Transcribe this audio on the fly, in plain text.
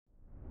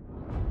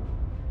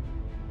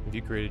if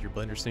you created your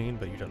Blender scene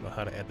but you don't know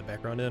how to add the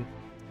background in,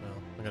 well,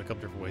 I got a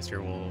couple different ways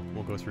here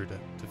we'll go through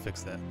to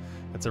fix that.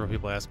 And several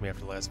people asked me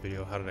after the last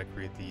video, how did I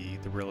create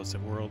the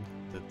realistic world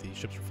that the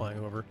ships are flying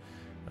over?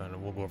 And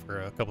we'll go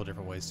over a couple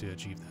different ways to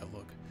achieve that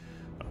look.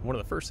 One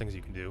of the first things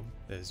you can do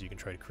is you can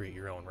try to create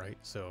your own, right?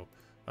 So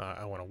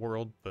I want a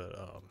world, but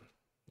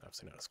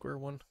obviously not a square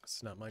one, because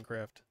it's not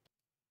Minecraft.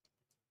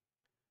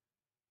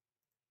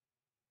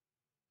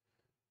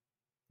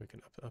 We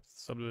can up the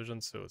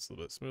subdivision so it's a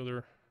little bit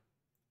smoother.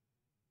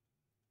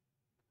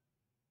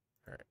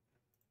 Alright.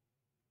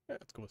 Yeah,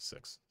 let's go with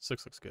 6.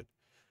 6 looks good.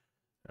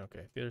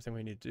 Okay, the other thing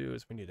we need to do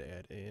is we need to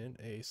add in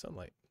a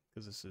sunlight,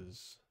 because this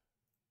is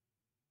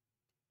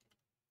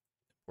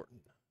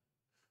important.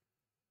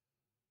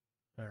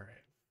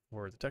 Alright,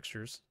 for the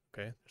textures,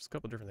 okay, there's a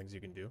couple different things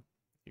you can do.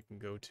 You can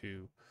go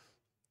to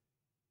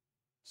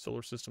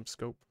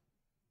SolarSystemScope,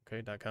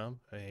 okay,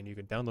 .com, and you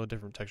can download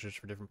different textures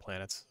for different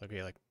planets,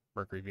 okay, like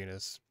Mercury,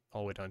 Venus,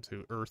 all the way down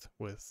to Earth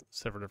with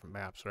several different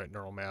maps, right?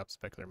 Neural map,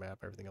 specular map,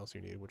 everything else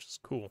you need, which is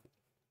cool.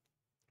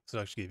 So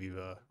it'll actually give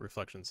you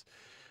reflections.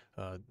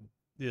 The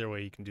other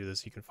way you can do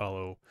this, you can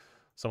follow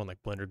someone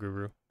like Blender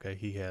Guru, okay?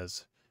 He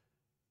has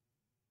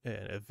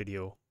a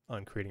video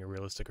on creating a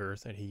realistic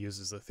Earth, and he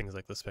uses the things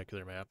like the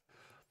specular map.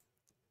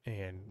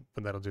 And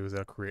what that'll do is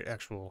that'll create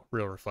actual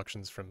real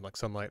reflections from like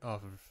sunlight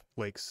off of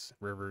lakes,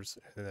 rivers,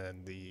 and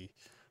then the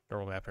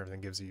neural map and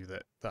everything gives you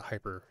the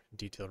hyper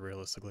detailed,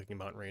 realistic looking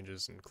mountain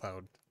ranges and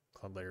cloud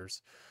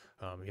layers.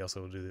 He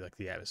also will do like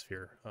the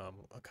atmosphere. I'll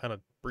kind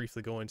of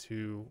briefly go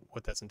into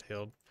what that's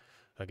entailed.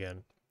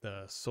 Again,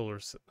 the solar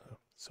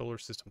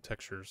system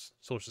textures,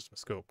 solar system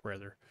scope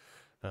rather.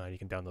 You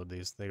can download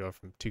these. They go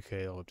from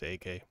 2K all up to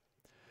 8K.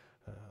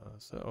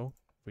 So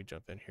if we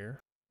jump in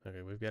here,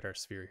 okay, we've got our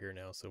sphere here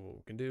now. So what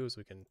we can do is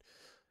we can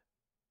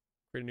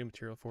create a new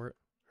material for it.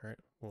 All right,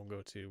 we'll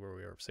go to where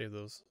we are, save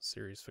those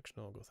series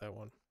fictional. We'll go with that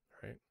one.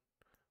 All right,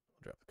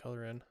 we'll drop the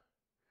color in,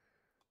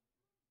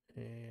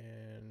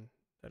 and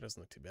that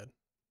doesn't look too bad.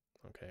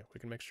 Okay, we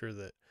can make sure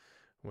that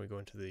when we go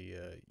into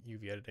the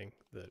UV editing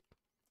that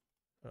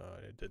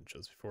it didn't show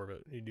this before, but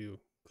you do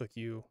click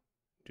U,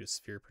 do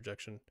sphere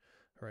projection.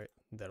 All right,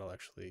 that'll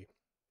actually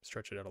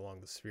stretch it out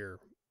along the sphere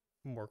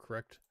more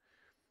correct,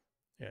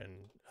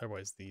 and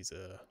otherwise these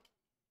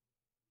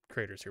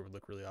craters here would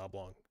look really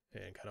oblong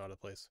and kind of out of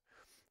place.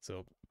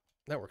 So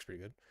that works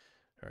pretty good.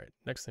 All right,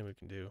 next thing we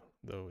can do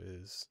though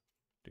is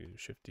do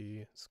Shift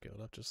D, scale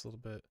it up just a little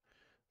bit.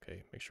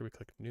 Okay, make sure we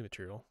click new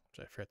material,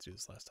 which I forgot to do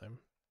this last time.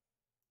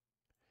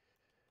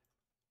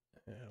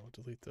 And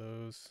we'll delete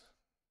those.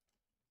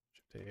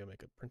 Shift A,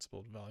 make a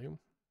principled volume.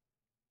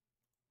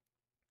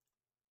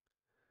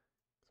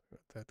 So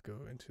let that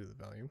go into the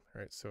volume.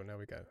 All right, so now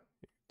we got,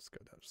 let's go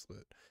down just a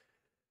bit.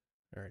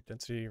 All right,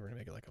 density, we're gonna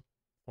make it like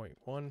a 0.1.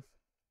 All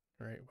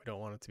right, we don't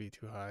want it to be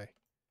too high.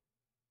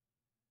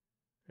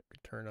 We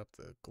can turn up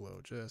the glow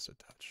just a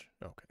touch.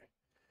 Okay.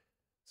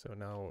 So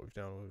now what we've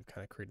done, we've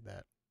kind of created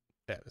that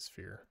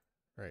atmosphere,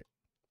 right?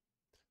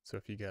 So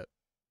if you get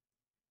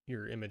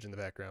your image in the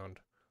background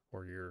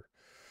or your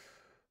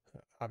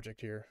object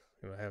here,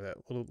 you know, have that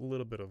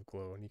little bit of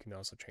glow, and you can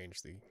also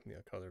change the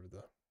color of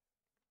the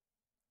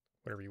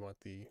whatever you want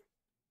the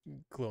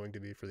glowing to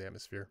be for the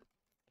atmosphere.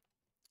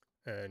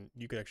 And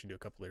you could actually do a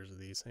couple layers of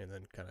these and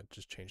then kind of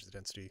just change the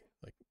density,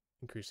 like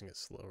increasing it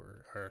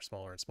slower or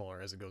smaller and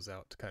smaller as it goes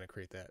out to kind of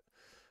create that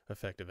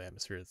effect of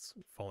atmosphere that's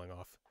falling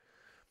off.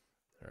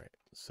 All right,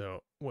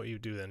 so what you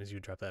do then is you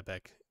drop that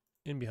back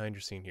in behind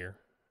your scene here,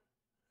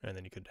 and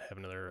then you could have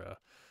another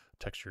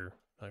texture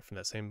from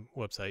that same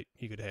website.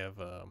 You could have,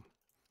 let's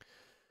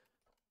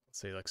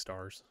say like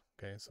stars,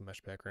 okay, so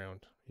mesh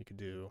background. You could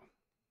do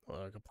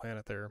like a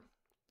planet there.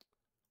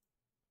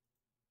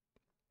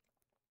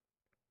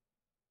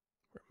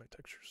 Where are my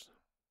textures?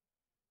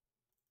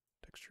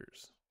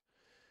 Textures.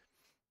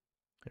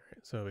 All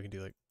right, so we can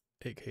do like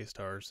 8K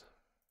stars.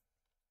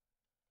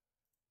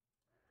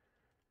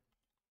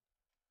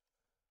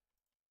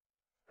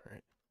 All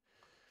right.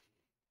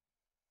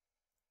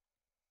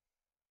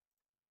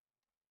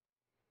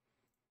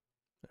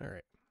 All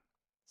right.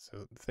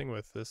 So the thing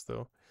with this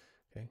though,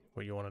 okay,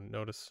 what you want to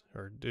notice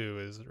or do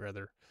is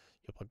rather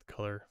you'll plug the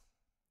color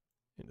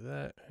into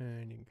that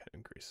and you can kind of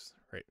increase,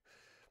 right?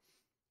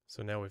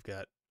 So now we've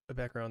got a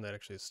background that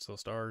actually is still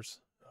stars.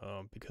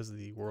 Because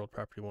the world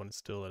property one is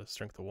still at a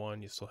strength of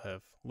 1, you still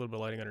have a little bit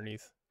of lighting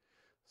underneath.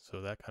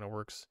 So that kind of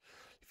works.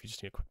 If you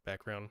just need a quick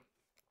background.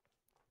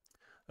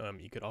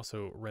 You could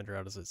also render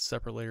out as a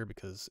separate layer,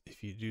 because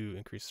if you do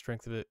increase the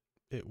strength of it,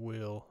 it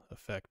will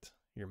affect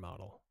your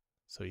model.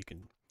 So you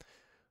can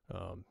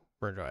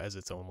render out as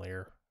its own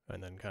layer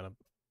and then kind of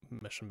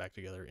mesh them back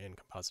together in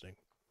compositing.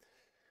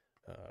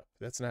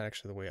 That's not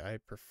actually the way I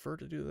prefer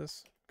to do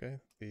this. Okay,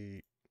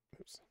 the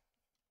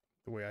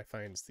way I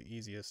find is the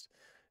easiest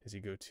is you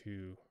go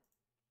to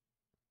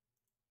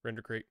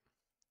Render Crate.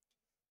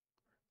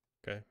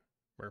 Okay,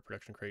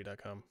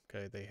 RenderProductionCrate.com.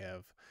 Okay, they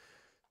have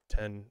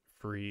 10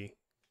 free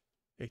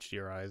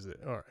HDRIs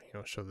that are,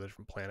 show the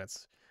different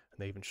planets,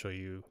 and they even show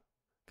you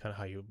kind of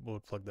how you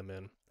would plug them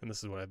in. And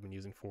this is what I've been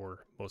using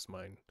for most of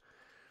mine.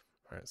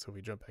 All right, so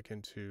we jump back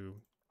into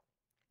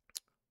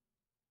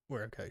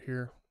where I've got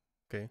here.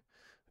 Okay,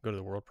 go to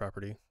the world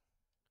property,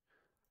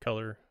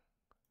 color,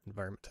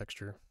 environment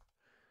texture,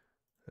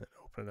 and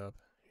open it up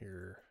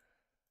here.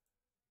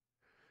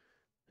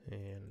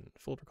 And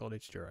folder called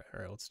HDRI.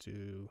 All right, let's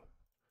do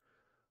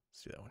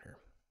that one here.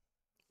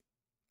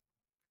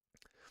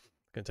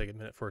 Gonna take a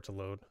minute for it to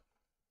load.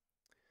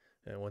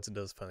 And once it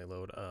does finally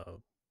load,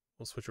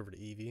 we'll switch over to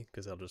Eevee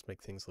because that'll just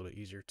make things a little bit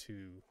easier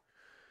to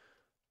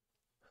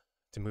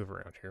move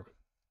around here.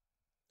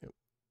 Yep.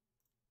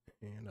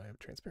 And I have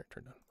transparent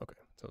turned on. Okay,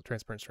 so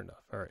transparent's turned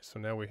off. All right, so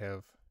now we have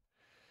a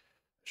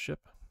ship,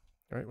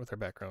 all right, with our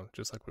background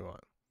just like we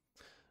want.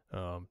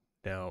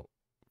 Now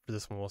for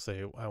this one, we'll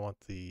say I want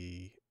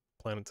the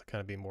planet to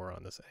kind of be more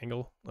on this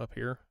angle up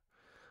here.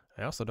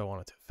 I also don't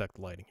want it to affect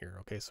the lighting here.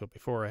 Okay, so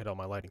before I had all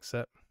my lighting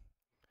set.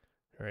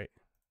 All right,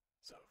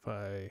 so if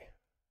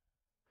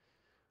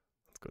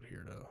let's go to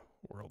here to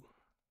world.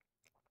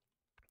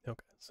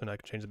 Okay, so now I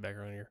can change the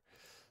background here.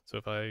 So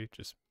if I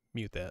just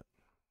mute that,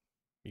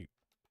 there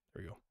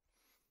we go.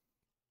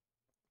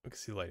 We can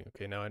see lighting.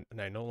 Okay, now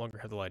I no longer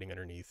have the lighting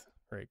underneath,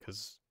 right?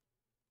 Because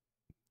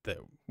that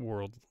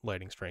world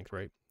lighting strength,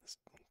 right, it's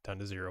down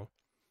to 0.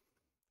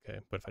 Okay,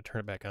 but if I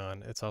turn it back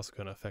on, it's also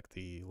going to affect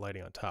the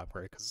lighting on top,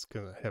 right? Because it's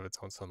going to have its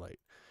own sunlight.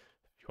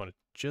 If you want to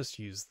just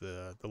use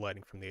the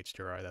lighting from the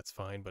HDRI, that's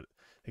fine, but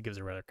it gives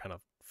a rather kind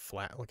of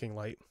flat looking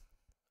light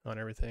on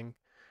everything.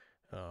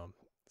 So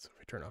if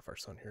we turn off our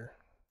sun here,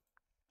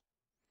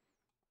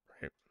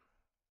 right,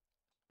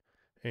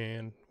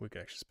 and we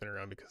can actually spin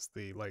around because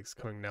the light's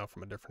coming now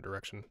from a different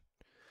direction,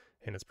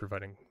 and it's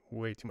providing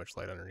way too much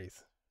light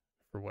underneath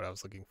for what I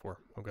was looking for.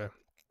 Okay,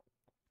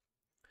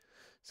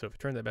 so if we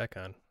turn that back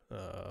on,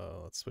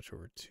 let's switch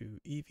over to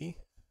Eevee.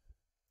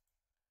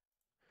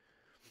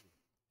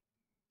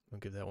 We'll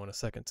give that one a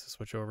second to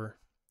switch over,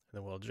 and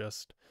then we'll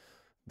adjust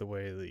the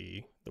way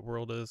the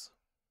world is,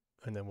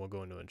 and then we'll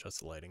go into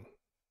adjust the lighting.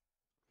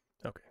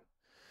 Okay,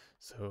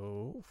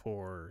 so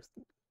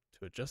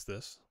to adjust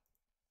this,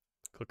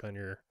 click on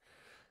your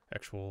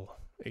actual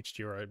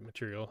HDRI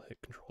material,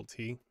 hit Control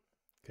T.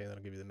 Okay,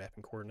 that'll give you the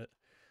mapping coordinate.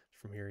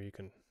 From here you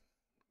can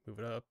move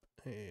it up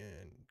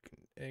and can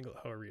angle it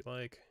however you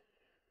like.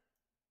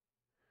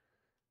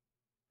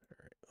 All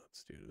right,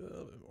 let's do it a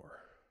little bit more.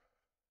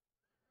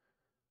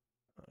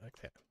 Like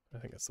that. I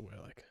think that's the way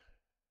I like.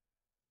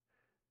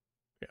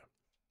 Yeah,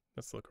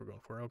 that's the look we're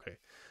going for. Okay,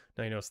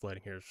 now you notice the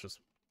lighting here is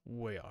just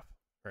way off.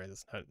 Right,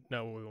 that's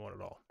not what we want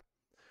at all.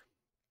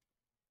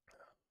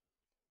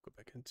 Go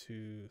back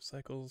into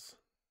cycles.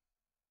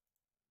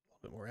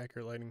 A little bit more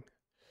accurate lighting.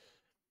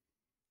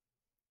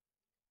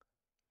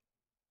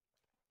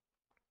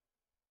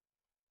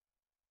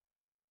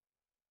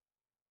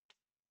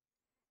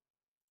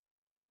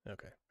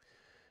 Okay.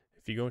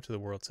 If you go into the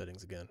world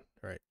settings again,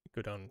 all right,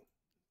 go down,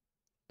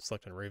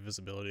 select on ray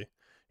visibility.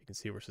 You can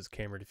see where it says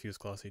camera, diffuse,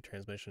 glossy,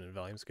 transmission, and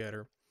volume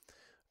scatter.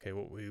 Okay,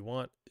 what we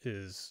want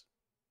is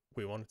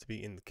we want it to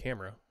be in the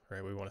camera,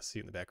 right? We want to see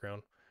it in the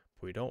background,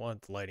 but we don't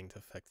want the lighting to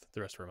affect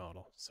the rest of our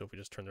model. So if we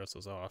just turn the rest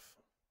of those off,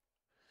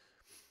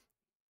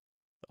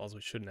 all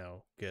we should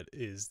now get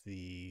is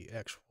the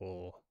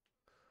actual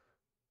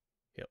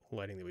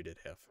lighting that we did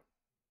have.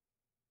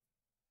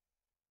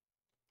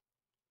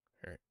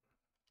 All right.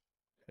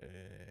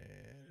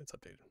 And it's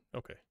updated.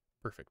 Okay,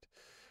 perfect.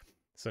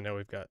 So now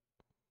we've got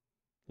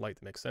light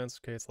that makes sense.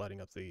 Okay, it's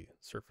lighting up the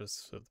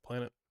surface of the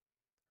planet,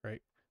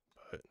 right?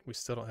 But we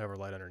still don't have our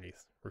light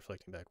underneath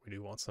reflecting back. We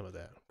do want some of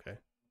that, okay?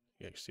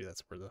 You can see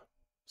that's where the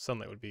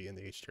sunlight would be in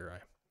the HDRI.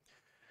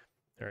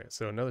 All right,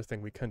 so another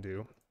thing we can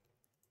do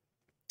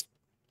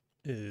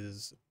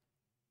is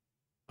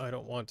I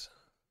don't want,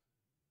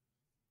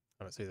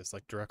 I'm gonna say this,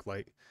 like direct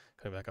light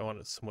coming back. I want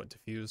it somewhat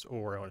diffused,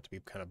 or I want it to be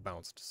kind of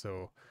bounced.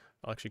 So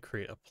I'll actually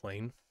create a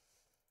plane.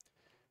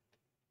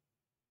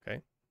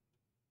 Okay,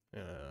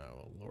 and I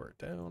will lower it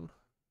down,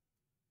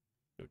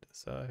 move it to the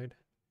side.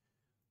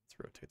 Let's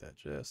rotate that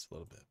just a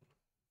little bit.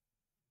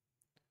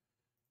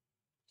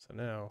 So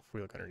now if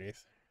we look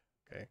underneath,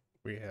 okay,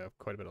 we have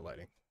quite a bit of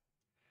lighting.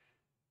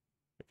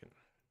 We can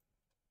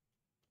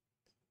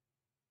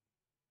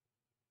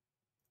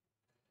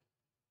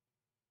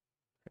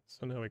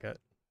so now we got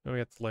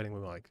the lighting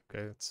we like.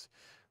 Okay, it's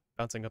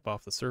bouncing up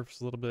off the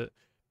surface a little bit,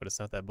 but it's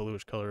not that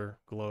bluish color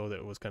glow that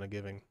it was kind of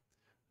giving,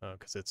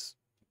 because it's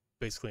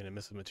basically an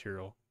emissive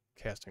material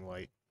casting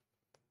light,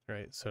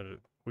 right? So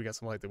we got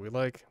some light that we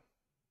like,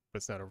 but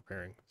it's not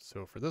overbearing.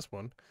 So for this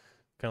one,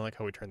 kind of like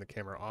how we turn the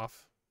camera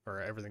off, or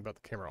everything about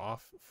the camera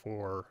off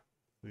for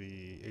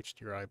the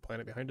HDRI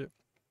planet behind it,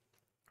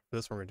 for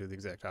this one we're gonna do the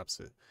exact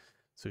opposite.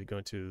 So you go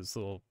into this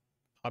little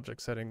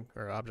object setting,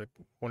 or object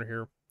one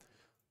here,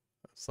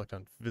 select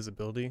on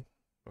visibility,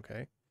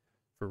 okay?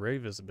 For ray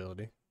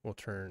visibility, we'll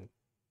turn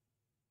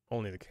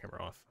only the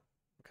camera off,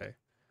 okay?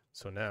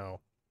 So now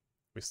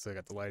we still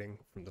got the lighting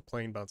from the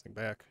plane bouncing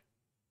back,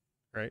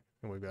 right?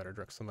 And we've got our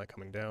direct sunlight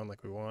coming down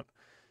like we want,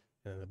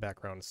 and the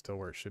background is still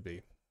where it should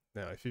be.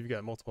 Now, if you've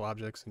got multiple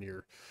objects and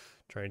you're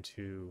trying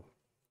to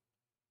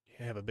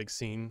have a big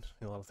scene,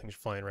 a lot of things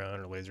flying around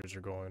or lasers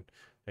are going,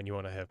 and you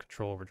want to have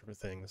control over different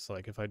things.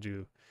 Like if I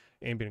do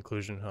ambient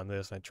occlusion on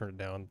this and I turn it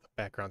down, the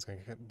background's going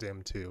to get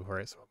dim too,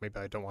 right? So maybe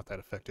I don't want that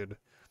affected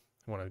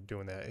when I'm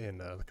doing that in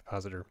the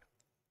compositor.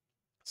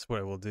 So what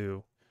I will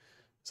do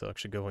is I'll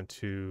actually go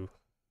into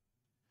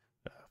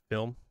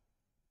film,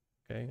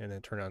 okay, and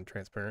then turn on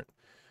transparent.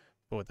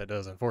 But what that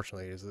does,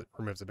 unfortunately, is it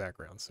removes the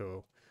background.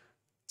 So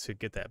to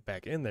get that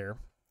back in there,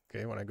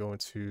 okay, when I go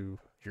into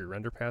your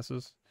render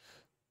passes,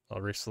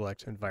 I'll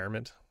reselect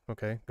environment,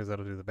 okay, because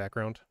that'll do the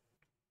background.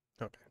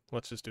 Okay,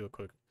 let's just do a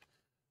quick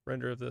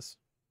render of this,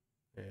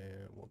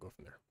 and we'll go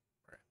from there.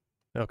 All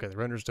right. Okay, the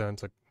render's done.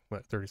 It's like,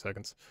 what, 30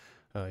 seconds.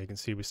 You can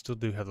see we still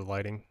do have the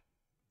lighting,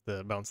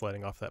 the bounce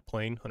lighting off that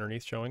plane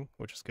underneath showing,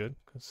 which is good,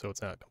 so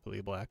it's not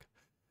completely black.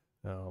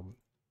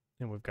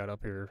 And we've got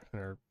up here in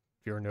our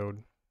viewer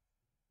node.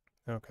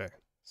 Okay,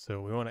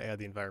 so we want to add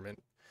the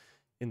environment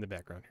in the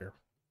background here.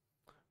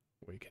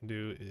 What you can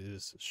do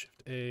is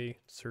Shift A,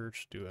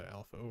 search, do an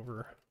alpha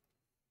over.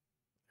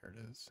 There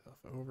it is,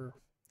 alpha over.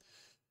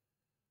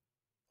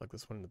 Plug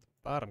this one into the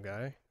bottom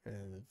guy,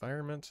 and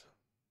environment.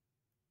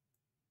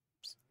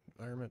 Oops,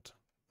 environment,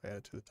 add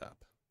it to the top.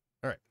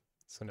 All right,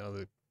 so now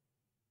the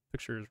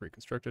picture is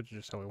reconstructed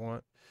just how we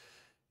want.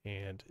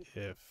 And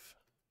if,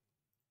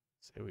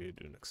 say we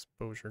do an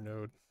exposure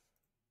node,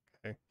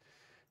 okay,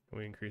 and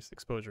we increase the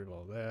exposure of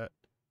all that,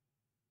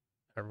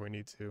 however we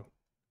need to,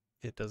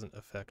 it doesn't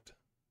affect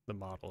the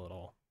model at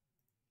all.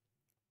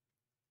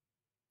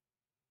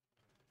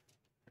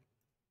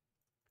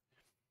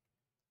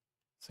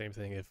 Same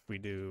thing if we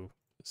do,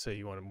 say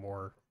you wanted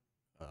more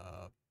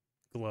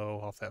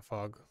glow off that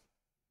fog.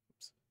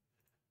 Oops.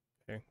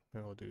 Okay,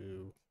 and we'll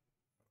do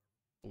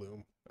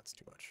bloom. That's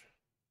too much.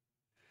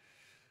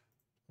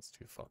 Let's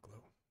do fog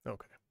glow.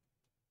 Okay.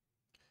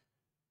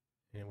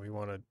 And we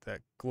wanted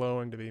that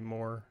glowing to be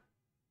more.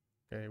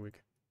 Okay, we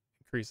could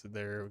increase it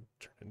there,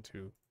 turn it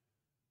into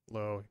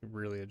low,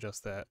 really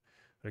adjust that.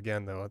 But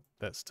again, though,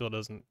 that still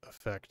doesn't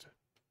affect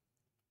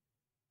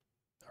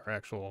our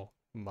actual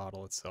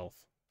model itself.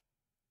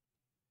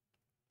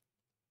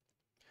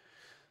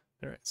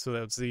 All right, so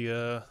that's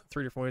the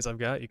 3 different ways I've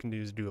got. You can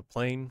do a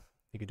plane,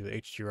 you can do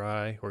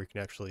HDRI, or you can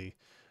actually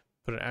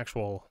put an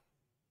actual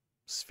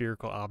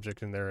spherical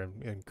object in there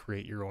and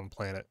create your own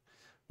planet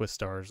with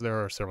stars.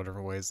 There are several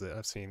different ways that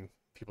I've seen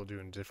people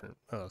do in different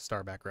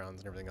star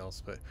backgrounds and everything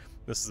else, but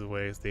this is the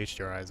way. The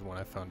HDRI is the one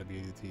I found to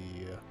be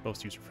the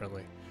most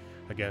user-friendly.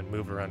 Again,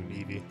 move around in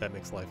Eevee, that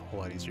makes life a whole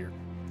lot easier.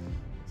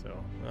 So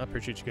I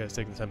appreciate you guys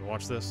taking the time to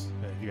watch this.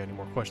 If you got any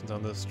more questions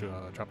on this,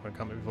 drop them in a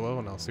comment below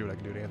and I'll see what I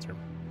can do to answer them.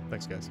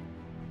 Thanks, guys.